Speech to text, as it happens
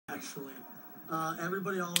actually.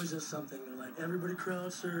 Everybody always has something. They're like, everybody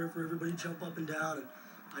crowd surf or everybody jump up and down. And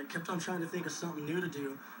I kept on trying to think of something new to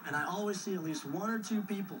do. And I always see at least one or two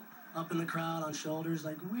people up in the crowd on shoulders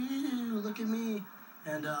like, woo, look at me.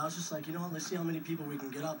 And I was just like, you know what, let's see how many people we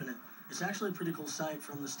can get up in it. It's actually a pretty cool sight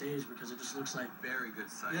from the stage because it just looks like... Very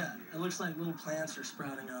good sight. Yeah, it looks like little plants are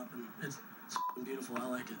sprouting up, and it's beautiful. I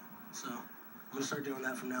like it. So I'm going to start doing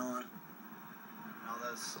that from now on.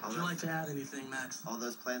 Would you like to add anything, Max? All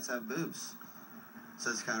those plants have boobs. So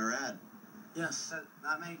it's kind of rad. Yes.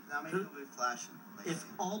 Not many people be flashing. If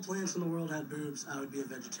all plants in the world had boobs, I would be a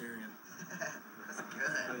vegetarian. That's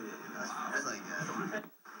good. That's really good.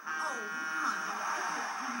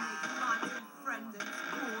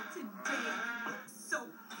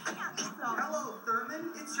 Hello,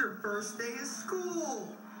 Thurman. It's your first day of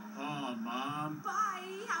school. Oh, Mom.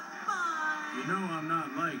 Bye. Have fun. You know I'm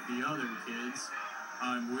not like the other kids.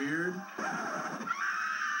 I'm weird.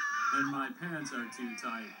 And my pants are too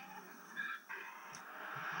tight.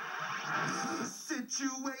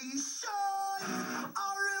 Situations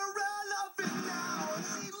are irrelevant now.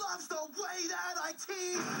 She loves the way that I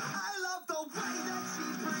tease. I love the way that she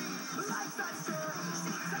breathes. Like that's her.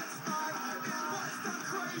 She touched mine. It was the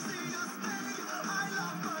craziest thing. I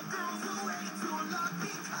love the girls who hate to love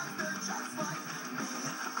because they're just like me.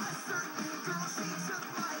 A certain girl, she took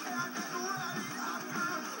my hand and ran it up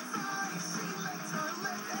her thigh. She licked her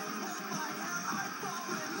lip and pulled my hair. I fall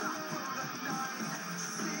in love for the night.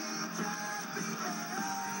 She can't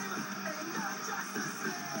behave, and I'm just a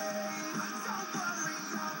slave. Don't worry,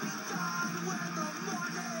 I'll be gone when the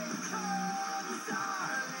morning comes,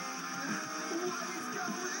 darling. What is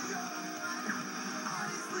going on?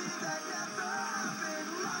 Honestly, that never happened.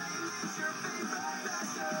 Lying is your favorite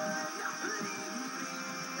passion. Leave me,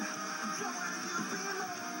 go where you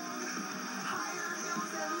belong. Higher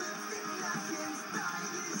heels and lipstick napkins.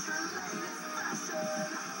 Dying is your latest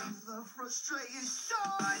fashion. The frustration, it's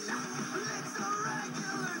a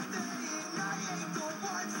regular thing. I ain't the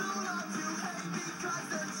one who love to hate because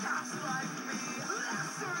they're just like me. That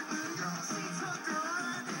certain girl, she took her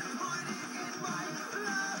hand and put it in my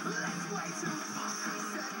lap. It's way too far. She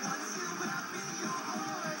said, once you have me, you'll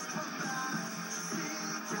always come back. She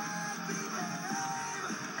can't behave,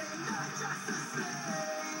 and I'm just a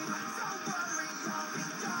slave. Don't worry, I'll be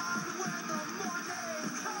gone when the morning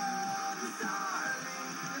comes, darling.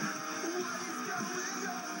 What is going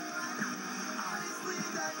on? Honestly,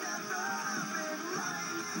 that never happened.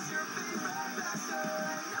 Lying is your favorite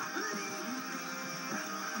passion. Leave me,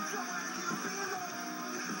 go where you belong.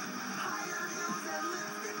 Higher heels and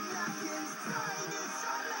lipstick napkins. Dying is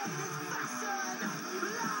your latest fashion.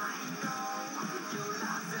 I know you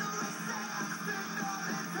love to resist, and all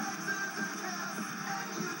it takes is a kiss, and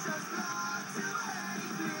you just love to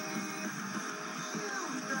hate me. You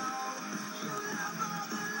know you love all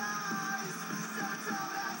the lies, so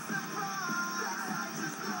don't act surprised. I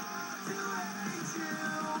just love to hate you.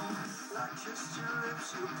 I kissed your lips,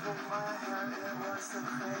 you pulled my hair, it was the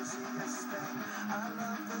craziest thing. I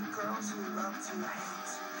love the girls who love to hate